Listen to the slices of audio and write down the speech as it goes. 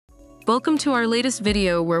Welcome to our latest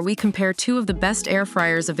video where we compare two of the best air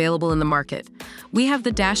fryers available in the market. We have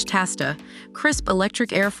the Tasti-Crisp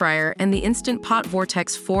electric air fryer and the Instant Pot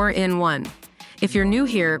Vortex 4-in-1. If you're new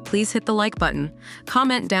here, please hit the like button,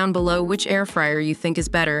 comment down below which air fryer you think is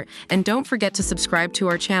better, and don't forget to subscribe to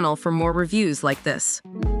our channel for more reviews like this.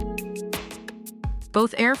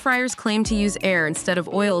 Both air fryers claim to use air instead of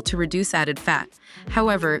oil to reduce added fat.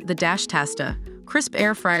 However, the Tasti-Crisp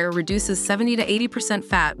air fryer reduces 70 to 80%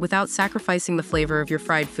 fat without sacrificing the flavor of your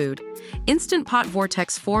fried food. Instant Pot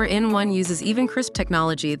Vortex 4-in-1 uses even crisp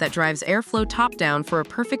technology that drives airflow top-down for a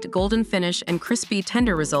perfect golden finish and crispy,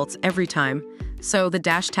 tender results every time. So the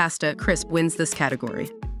Tasti-Crisp wins this category.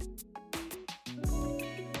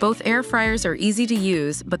 Both air fryers are easy to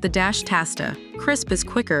use, but the Tasti-Crisp is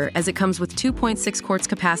quicker as it comes with 2.6 quarts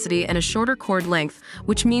capacity and a shorter cord length,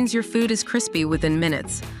 which means your food is crispy within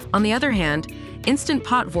minutes. On the other hand, Instant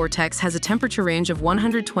Pot Vortex has a temperature range of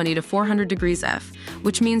 120 to 400 degrees F,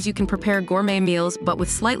 which means you can prepare gourmet meals but with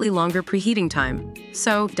slightly longer preheating time.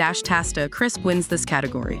 So, Tasti-Crisp wins this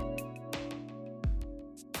category.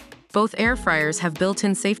 Both air fryers have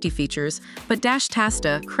built-in safety features, but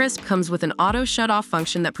Tasti-Crisp comes with an auto shut-off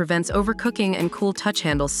function that prevents overcooking and cool touch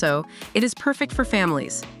handles, so it is perfect for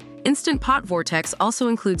families. Instant Pot Vortex also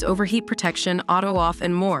includes overheat protection, auto-off,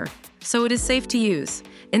 and more, so it is safe to use.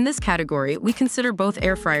 In this category, we consider both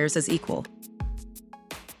air fryers as equal.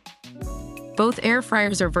 Both air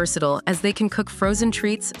fryers are versatile as they can cook frozen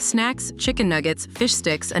treats, snacks, chicken nuggets, fish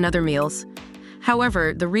sticks, and other meals.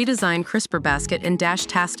 However, the redesigned crisper basket in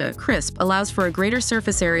Tasti-Crisp allows for a greater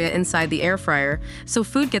surface area inside the air fryer, so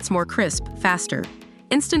food gets more crisp, faster.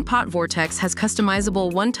 Instant Pot Vortex has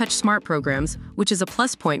customizable one-touch smart programs, which is a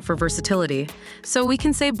plus point for versatility. So we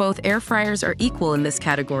can say both air fryers are equal in this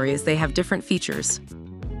category as they have different features.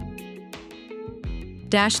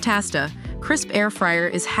 Tasti-Crisp air fryer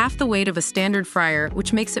is half the weight of a standard fryer,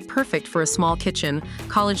 which makes it perfect for a small kitchen,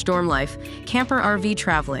 college dorm life, camper RV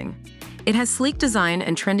traveling. It has sleek design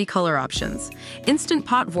and trendy color options. Instant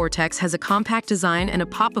Pot Vortex has a compact design and a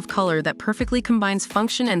pop of color that perfectly combines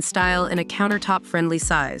function and style in a countertop-friendly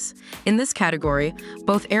size. In this category,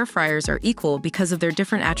 both air fryers are equal because of their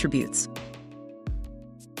different attributes.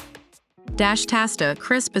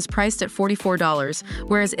 Tasti-Crisp is priced at $44,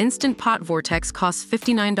 whereas Instant Pot Vortex costs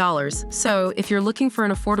 $59. So, if you're looking for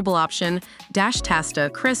an affordable option,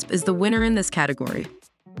 Tasti-Crisp is the winner in this category.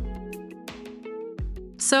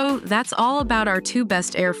 So that's all about our two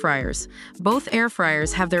best air fryers. Both air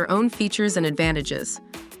fryers have their own features and advantages.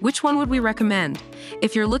 Which one would we recommend?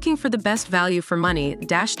 If you're looking for the best value for money,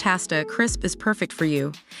 Tasti-Crisp is perfect for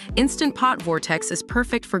you. Instant Pot Vortex is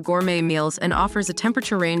perfect for gourmet meals and offers a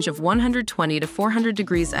temperature range of 120 to 400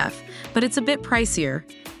 degrees F, but it's a bit pricier.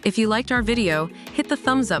 If you liked our video, hit the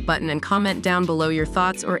thumbs up button and comment down below your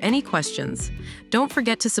thoughts or any questions. Don't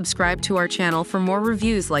forget to subscribe to our channel for more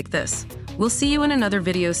reviews like this. We'll see you in another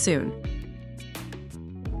video soon.